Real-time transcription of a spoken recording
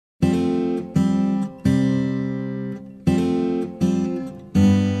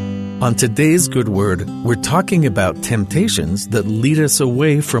On today's Good Word, we're talking about temptations that lead us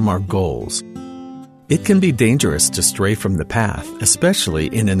away from our goals. It can be dangerous to stray from the path, especially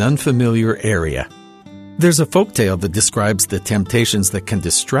in an unfamiliar area. There's a folktale that describes the temptations that can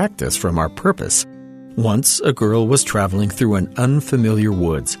distract us from our purpose. Once, a girl was traveling through an unfamiliar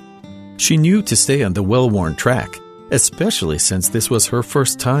woods. She knew to stay on the well-worn track, especially since this was her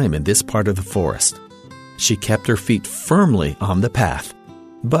first time in this part of the forest. She kept her feet firmly on the path,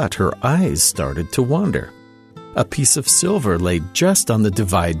 but her eyes started to wander. A piece of silver lay just on the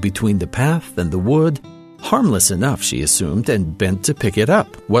divide between the path and the wood, harmless enough, she assumed, and bent to pick it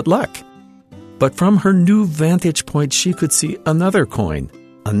up. What luck! But from her new vantage point, she could see another coin,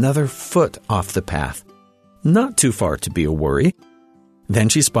 another foot off the path. Not too far to be a worry. Then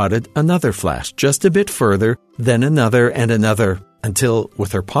she spotted another flash just a bit further, then another and another, until,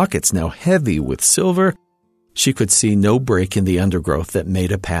 with her pockets now heavy with silver, she could see no break in the undergrowth that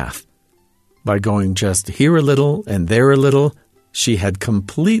made a path. By going just here a little and there a little, she had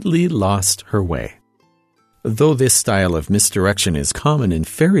completely lost her way. Though this style of misdirection is common in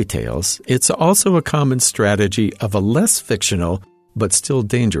fairy tales, it's also a common strategy of a less fictional but still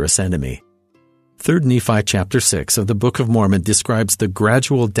dangerous enemy. 3 Nephi chapter 6 of the Book of Mormon describes the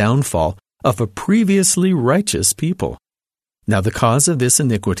gradual downfall of a previously righteous people. Now the cause of this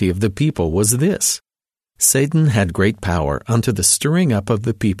iniquity of the people was this: Satan had great power unto the stirring up of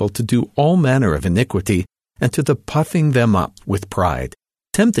the people to do all manner of iniquity, and to the puffing them up with pride,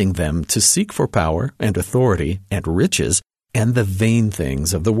 tempting them to seek for power and authority and riches and the vain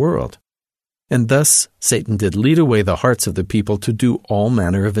things of the world. And thus Satan did lead away the hearts of the people to do all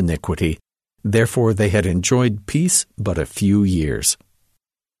manner of iniquity. Therefore they had enjoyed peace but a few years.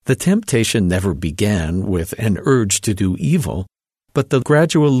 The temptation never began with an urge to do evil, but the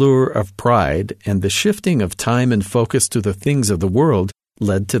gradual lure of pride and the shifting of time and focus to the things of the world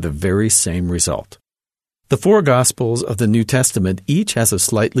led to the very same result. The 4 Gospels of the New Testament each has a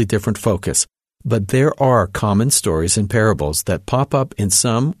slightly different focus, but there are common stories and parables that pop up in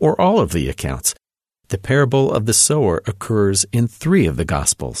some or all of the accounts. The parable of the sower occurs in 3 of the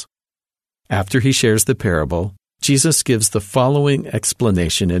Gospels. After he shares the parable, Jesus gives the following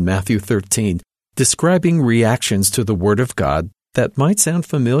explanation in Matthew 13, describing reactions to the Word of God that might sound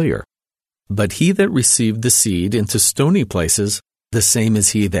familiar. But he that received the seed into stony places, the same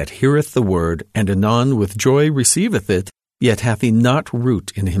is he that heareth the word, and anon with joy receiveth it, yet hath he not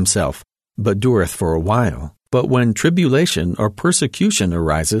root in himself, but dureth for a while. But when tribulation or persecution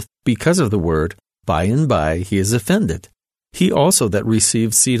ariseth because of the word, by and by he is offended. He also that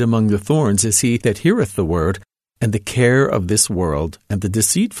received seed among the thorns is he that heareth the word, and the care of this world and the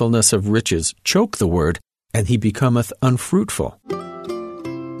deceitfulness of riches choke the word, and he becometh unfruitful.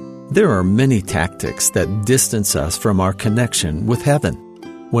 There are many tactics that distance us from our connection with heaven.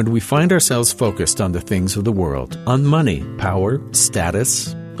 When we find ourselves focused on the things of the world, on money, power,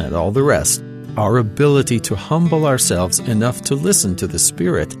 status, and all the rest, our ability to humble ourselves enough to listen to the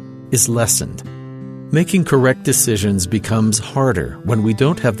Spirit is lessened. Making correct decisions becomes harder when we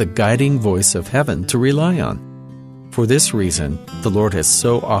don't have the guiding voice of heaven to rely on. For this reason, the Lord has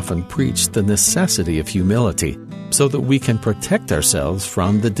so often preached the necessity of humility so that we can protect ourselves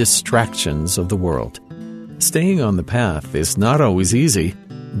from the distractions of the world. Staying on the path is not always easy,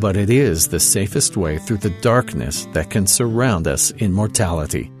 but it is the safest way through the darkness that can surround us in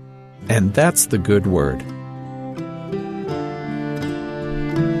mortality. And that's the good word.